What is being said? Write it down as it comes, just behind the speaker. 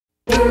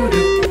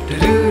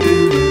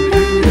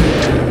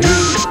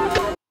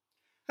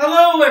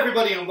Hello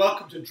everybody and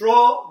welcome to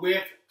Draw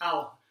with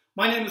Alan.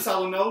 My name is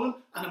Alan Nolan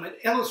and I'm an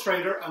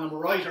illustrator and I'm a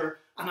writer,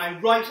 and I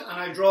write and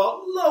I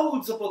draw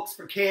loads of books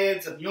for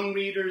kids and young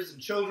readers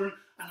and children,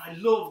 and I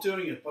love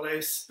doing it, but I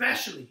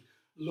especially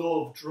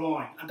love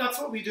drawing, and that's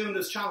what we do in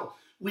this channel.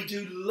 We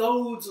do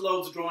loads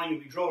of drawing,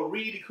 and we draw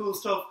really cool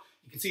stuff.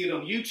 You can see it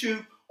on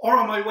YouTube or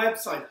on my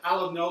website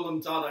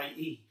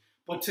alannolan.ie.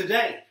 But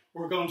today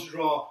we're going to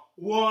draw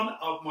one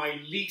of my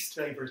least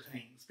favourite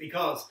things,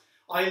 because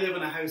I live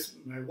in a house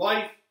with my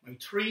wife, my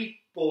 3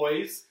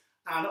 boys,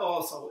 and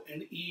also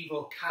an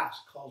evil cat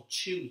called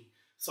Chewie.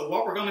 So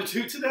what we're going to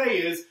do today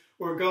is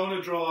we're going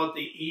to draw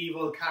the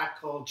evil cat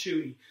called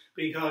Chewie,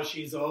 because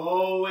she's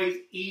always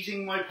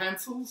eating my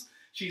pencils.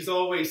 She's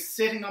always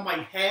sitting on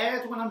my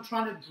head when I'm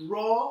trying to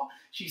draw.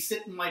 She's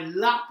sitting in my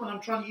lap when I'm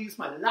trying to use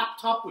my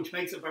laptop, which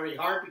makes it very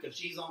hard because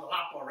she's on the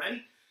lap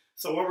already.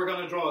 So what we're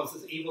going to draw is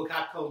this evil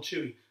cat called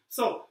Chewie.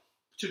 So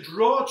to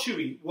draw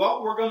Chewie,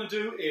 what we're going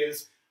to do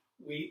is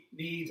we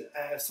need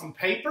some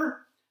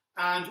paper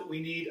and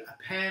we need a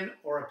pen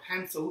or a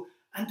pencil,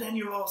 and then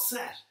you're all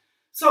set.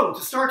 So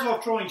to start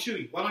off drawing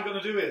Chewie, what I'm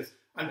going to do is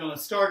I'm going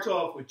to start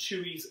off with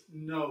Chewie's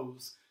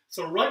nose.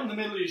 So right in the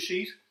middle of your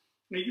sheet,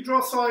 you can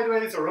draw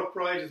sideways or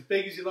upright, as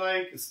big as you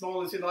like, as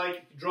small as you like.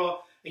 You can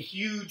draw a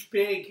huge,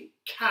 big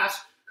cat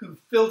who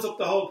fills up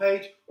the whole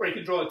page, or you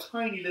can draw a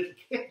tiny little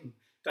kitten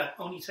that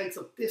only takes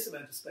up this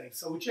amount of space.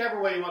 So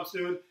whichever way you want to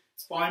do it,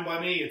 it's fine by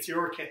me. It's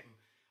your kitten.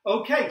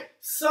 Okay,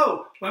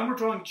 so when we're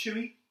drawing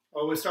Chewie, I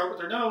always start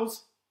with her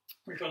nose.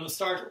 We're going to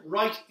start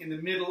right in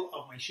the middle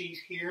of my sheet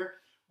here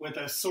with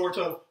a sort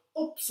of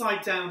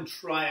upside down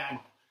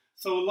triangle.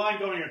 So a line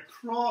going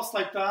across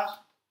like that,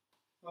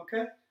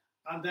 okay?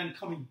 And then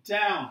coming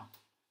down,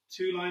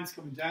 2 lines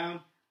coming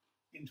down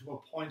into a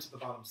point at the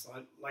bottom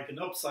side, like an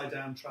upside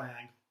down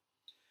triangle.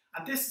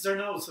 And this is her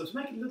nose. So to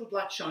make it a little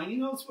black shiny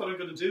nose, what I'm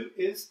going to do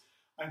is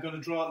I'm going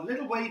to draw a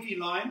little wavy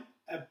line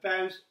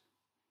about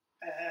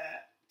a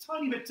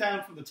tiny bit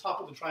down from the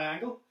top of the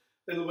triangle,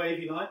 little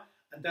wavy line,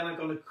 and then I'm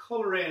going to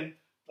colour in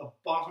the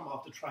bottom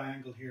of the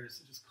triangle here.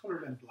 So just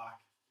colour it in black.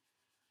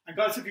 And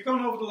guys, if you're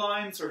going over the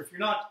lines, or if you're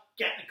not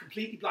getting it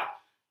completely black,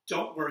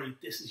 don't worry,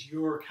 this is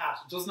your cat.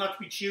 It doesn't have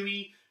to be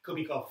Chewie. It could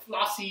be called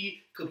Flossie.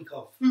 It could be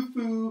called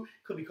Foo-Foo.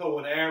 It could be called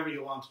whatever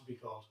you want it to be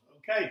called.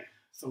 Okay,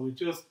 so we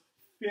just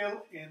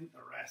fill in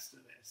the rest of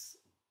this.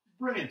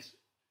 Brilliant.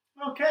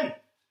 Okay,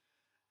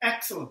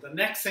 excellent. The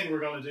next thing we're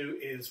going to do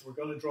is we're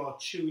going to draw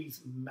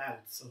Chewie's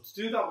mouth. So to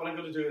do that, what I'm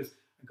going to do is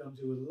I'm going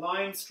to do a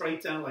line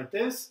straight down like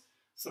this.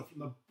 So from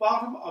the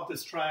bottom of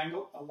this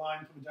triangle, a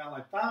line coming down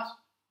like that.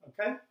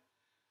 Okay.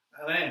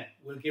 And then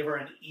we'll give her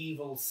an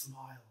evil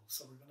smile.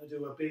 So we're going to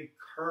do a big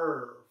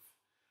curve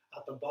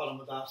at the bottom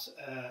of that,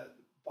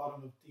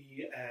 bottom of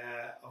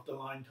the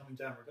line coming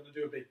down. We're going to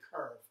do a big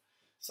curve.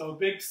 So a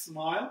big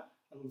smile.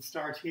 And we'll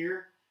start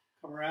here,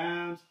 come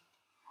around,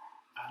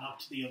 and up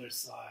to the other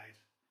side.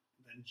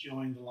 And then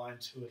join the line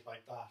to it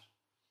like that.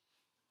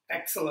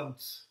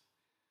 Excellent.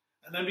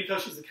 And then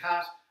because she's a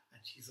cat,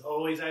 and she's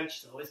always out,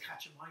 she's always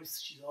catching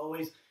mice, she's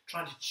always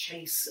trying to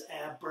chase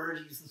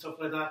birdies and stuff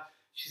like that,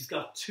 she's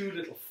got 2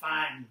 little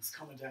fangs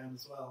coming down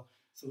as well.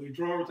 So we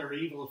draw with her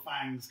evil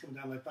fangs coming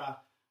down like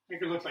that. Make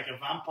her look like a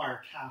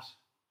vampire cat,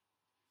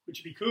 which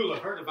would be cool.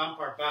 I've heard of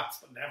vampire bats,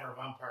 but never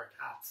vampire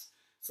cats.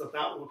 So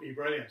that would be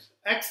brilliant.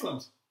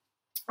 Excellent.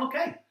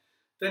 Okay,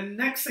 the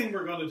next thing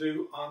we're going to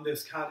do on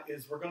this cat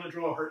is we're going to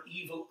draw her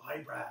evil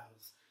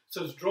eyebrows.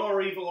 So to draw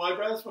her evil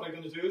eyebrows, what I'm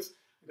going to do is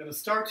I'm going to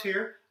start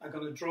here. I'm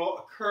going to draw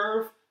a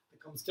curve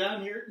that comes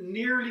down here,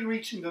 nearly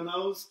reaching the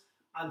nose,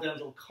 and then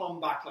it'll come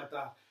back like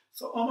that.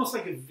 So almost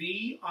like a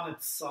V on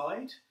its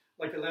side,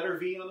 like a letter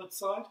V on its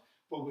side,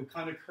 but with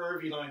kind of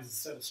curvy lines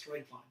instead of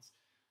straight lines.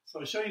 So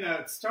I'll show you now.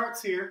 It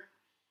starts here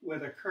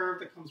with a curve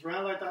that comes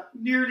around like that,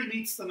 nearly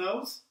meets the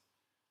nose,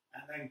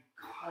 and then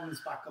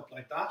comes back up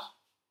like that,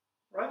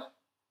 right?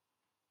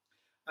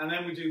 And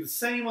then we do the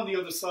same on the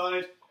other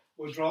side.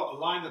 We'll draw a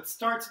line that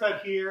starts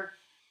about here,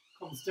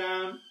 comes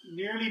down,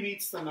 nearly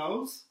meets the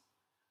nose,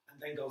 and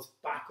then goes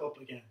back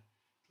up again.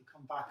 It'll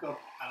come back up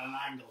at an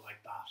angle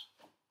like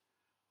that.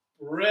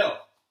 Brill.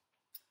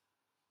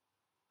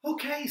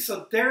 Okay,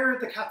 so there are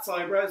the cat's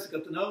eyebrows. You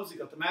got the nose, you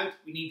got the mouth.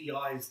 We need the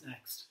eyes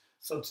next.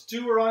 So to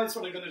do her eyes,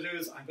 what I'm going to do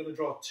is I'm going to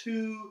draw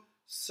 2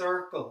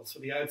 circles for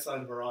the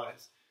outside of her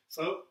eyes.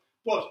 So,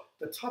 but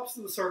the tops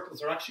of the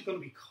circles are actually going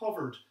to be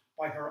covered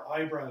by her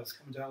eyebrows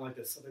coming down like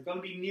this. So they're going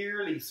to be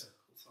nearly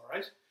circles, all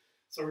right?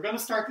 So we're going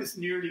to start this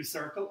nearly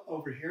circle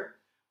over here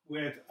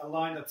with a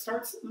line that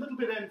starts a little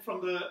bit in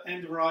from the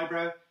end of her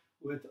eyebrow,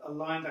 with a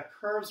line that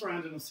curves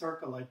around in a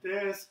circle like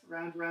this,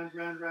 round, round,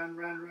 round, round,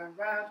 round, round,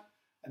 round,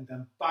 and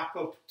then back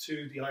up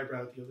to the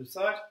eyebrow at the other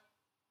side.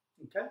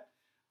 Okay?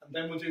 And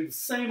then we'll do the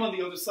same on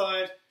the other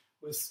side.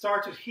 We'll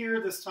start it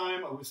here this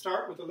time, or we'll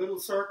start with a little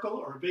circle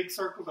or a big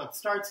circle that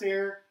starts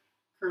here,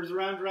 curves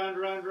around, round,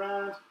 round,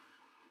 round,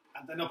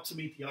 and then up to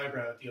meet the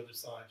eyebrow at the other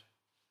side.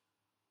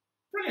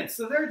 Brilliant.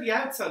 So they're the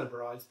outside of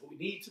her eyes, but we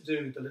need to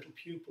do the little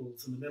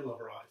pupils in the middle of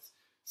her eyes.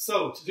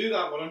 So to do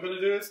that, what I'm going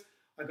to do is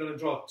I'm going to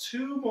draw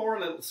two more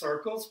little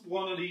circles,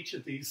 one on each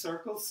of these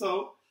circles.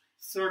 So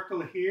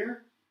circle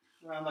here,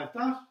 around like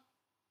that,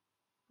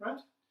 right?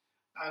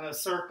 And a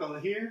circle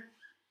here,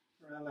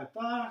 around like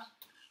that.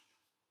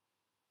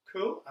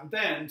 Cool. And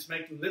then to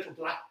make them little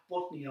black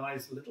buttony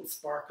eyes, a little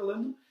sparkle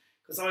in them.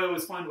 Because I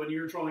always find when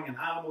you're drawing an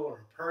animal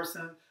or a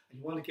person and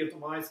you want to give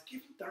them eyes,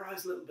 give their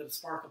eyes a little bit of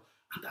sparkle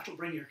and that'll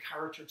bring your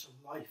character to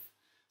life.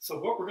 So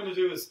what we're going to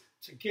do is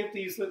to give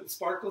these little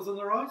sparkles in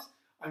their eyes,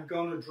 I'm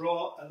going to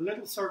draw a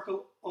little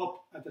circle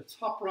up at the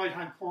top right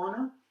hand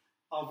corner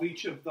of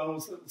each of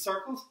those little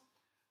circles.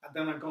 And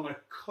then I'm going to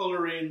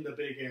colour in the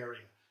big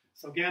area.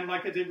 So again,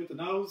 like I did with the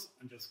nose,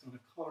 I'm just going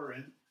to colour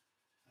in.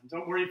 And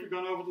don't worry if you're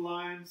going over the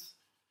lines.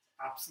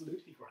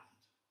 Absolutely grand.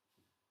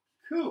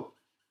 Cool.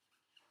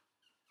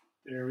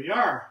 There we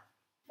are.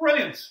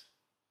 Brilliant.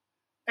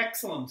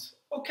 Excellent.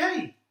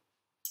 Okay.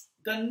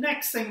 The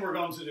next thing we're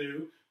going to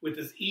do with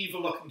this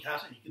evil looking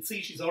cat, and you can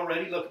see she's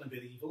already looking a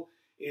bit evil,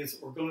 is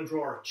we're going to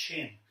draw her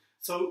chin.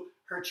 So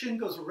her chin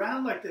goes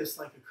around like this,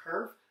 like a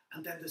curve,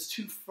 and then there's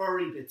two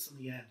furry bits in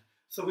the end.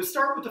 So we'll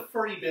start with the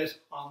furry bit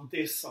on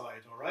this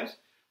side, all right?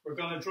 We're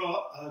going to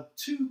draw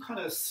two kind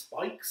of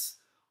spikes,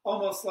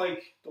 almost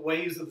like the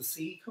waves of the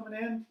sea coming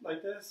in,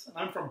 like this. And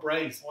I'm from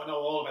Bray, so I know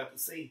all about the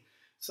sea.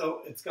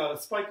 So it's got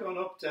a spike going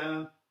up,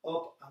 and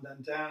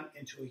then down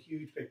into a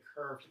huge big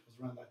curve that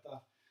goes around like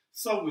that.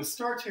 So we'll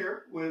start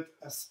here with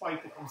a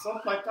spike that comes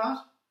up like that,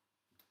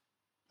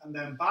 and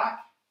then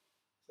back.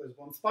 So there's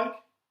one spike,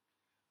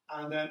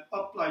 and then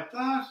up like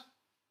that.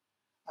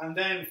 And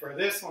then for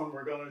this one,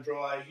 we're going to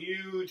draw a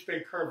huge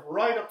big curve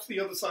right up to the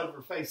other side of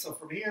her face. So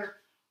from here,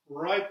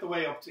 right the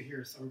way up to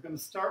here. So we're going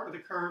to start with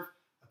a curve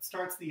that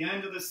starts the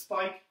end of this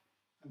spike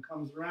and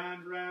comes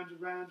round, round,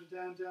 round,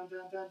 down, down,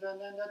 down, down, down,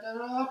 down,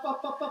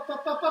 down,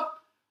 down,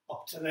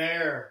 up to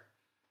there.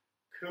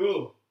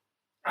 Cool.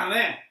 And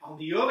then on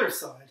the other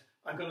side,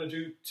 I'm going to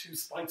do two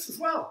spikes as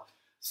well.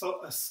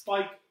 So a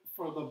spike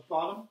for the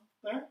bottom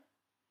there,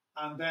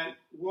 and then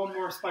one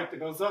more spike that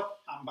goes up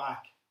and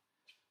back.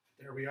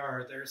 There we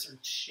are. There's her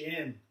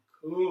chin.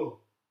 Cool.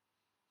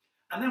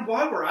 And then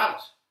while we're at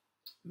it,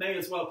 may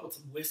as well put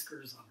some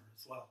whiskers on her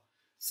as well.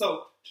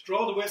 So to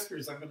draw the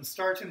whiskers, I'm going to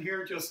start in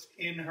here, just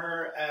in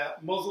her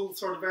muzzle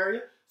sort of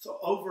area. So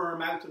over her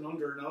mouth and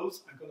under her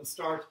nose, I'm going to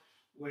start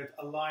with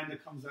a line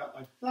that comes out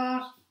like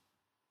that.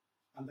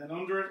 And then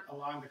under it, a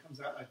line that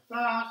comes out like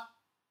that.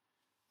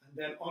 And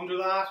then under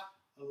that,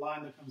 a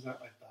line that comes out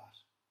like that.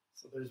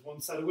 So there's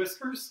one set of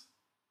whiskers.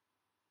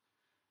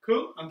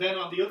 Cool. And then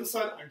on the other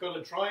side, I'm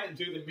going to try and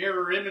do the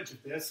mirror image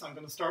of this. I'm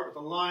going to start with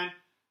a line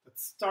that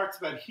starts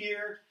about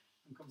here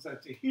and comes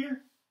out to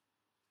here.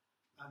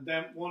 And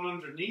then one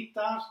underneath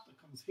that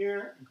comes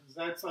here and comes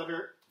outside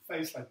her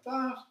face like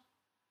that.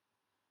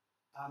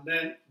 And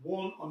then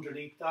one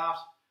underneath that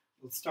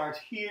will start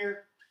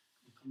here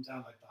and come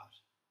down like that.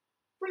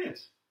 Brilliant.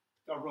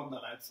 Got to run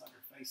that outside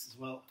her face as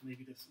well, and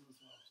maybe this one as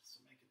well, just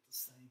to make it the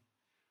same.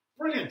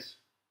 Brilliant.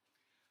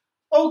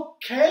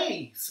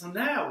 Okay, so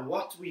now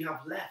what do we have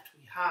left?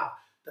 We have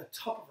the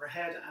top of her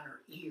head and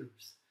her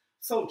ears.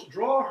 So to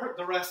draw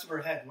the rest of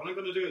her head, what I'm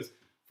going to do is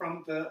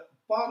from the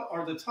bottom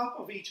or the top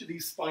of each of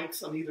these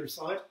spikes on either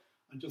side,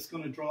 I'm just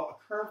going to draw a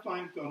curved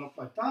line going up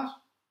like that,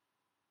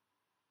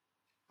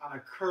 and a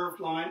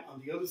curved line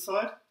on the other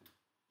side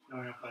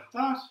going up like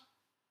that.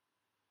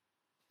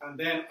 And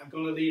then I'm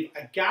going to leave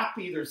a gap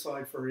either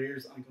side for her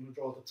ears. I'm going to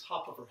draw the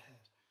top of her head.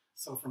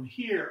 So from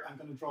here, I'm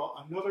going to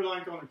draw another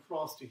line going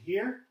across to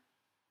here.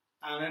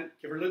 And then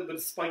give her a little bit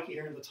of spiky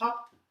here in the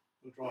top.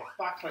 We'll draw it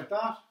back like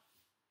that.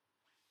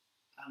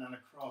 And then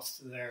across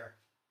to there.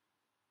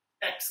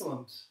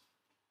 Excellent.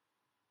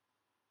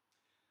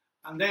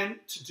 And then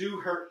to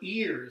do her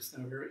ears.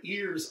 Now her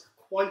ears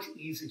are quite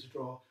easy to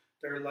draw.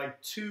 They're like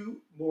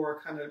two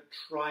more kind of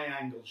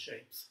triangle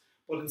shapes.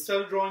 But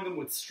instead of drawing them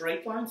with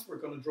straight lines, we're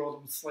going to draw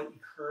them with slightly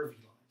curvy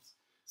lines.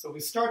 So we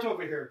start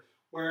over here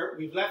where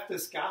we've left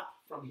this gap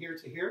from here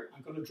to here.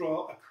 I'm going to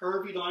draw a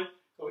curvy line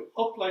going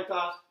up like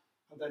that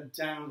and then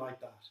down like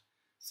that.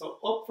 So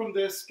up from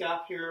this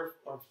gap here,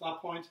 or from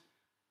that point,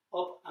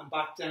 up and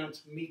back down to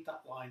meet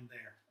that line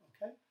there.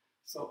 Okay?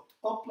 So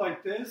up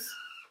like this,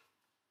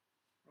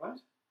 right?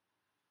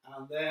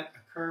 And then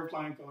a curved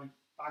line going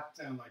back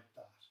down like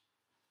that.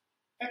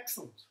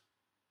 Excellent.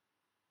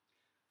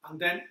 And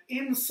then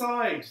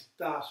inside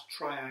that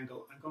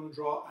triangle, I'm going to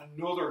draw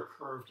another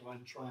curved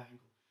line triangle.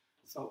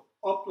 So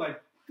up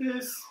like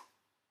this,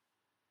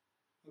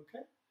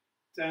 okay,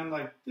 down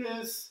like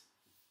this,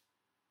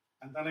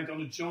 and then I'm going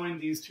to join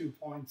these 2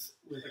 points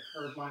with a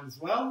curved line as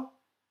well.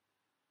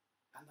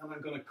 And then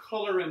I'm going to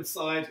colour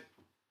inside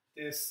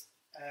this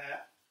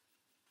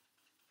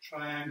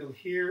triangle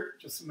here,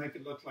 just to make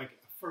it look like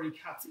a furry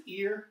cat's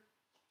ear.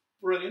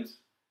 Brilliant.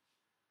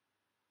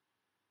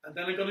 And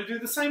then I'm going to do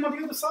the same on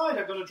the other side.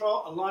 I'm going to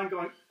draw a line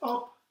going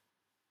up,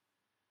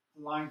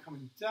 a line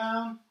coming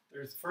down.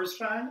 There's the first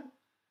triangle.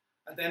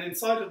 And then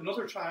inside of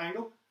another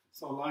triangle,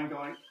 so a line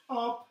going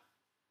up,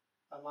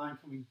 a line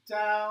coming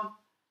down,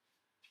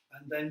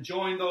 and then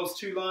join those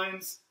two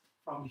lines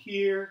from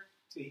here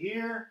to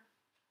here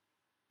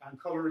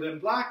and colour it in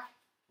black.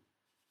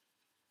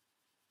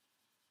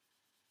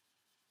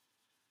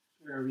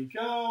 There we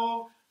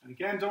go. And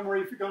again, don't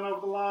worry if you're going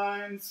over the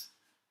lines.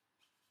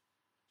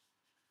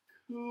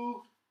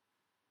 Cool.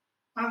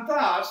 And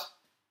that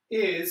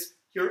is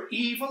your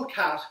evil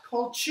cat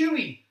called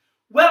Chewie.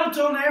 Well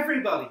done,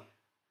 everybody.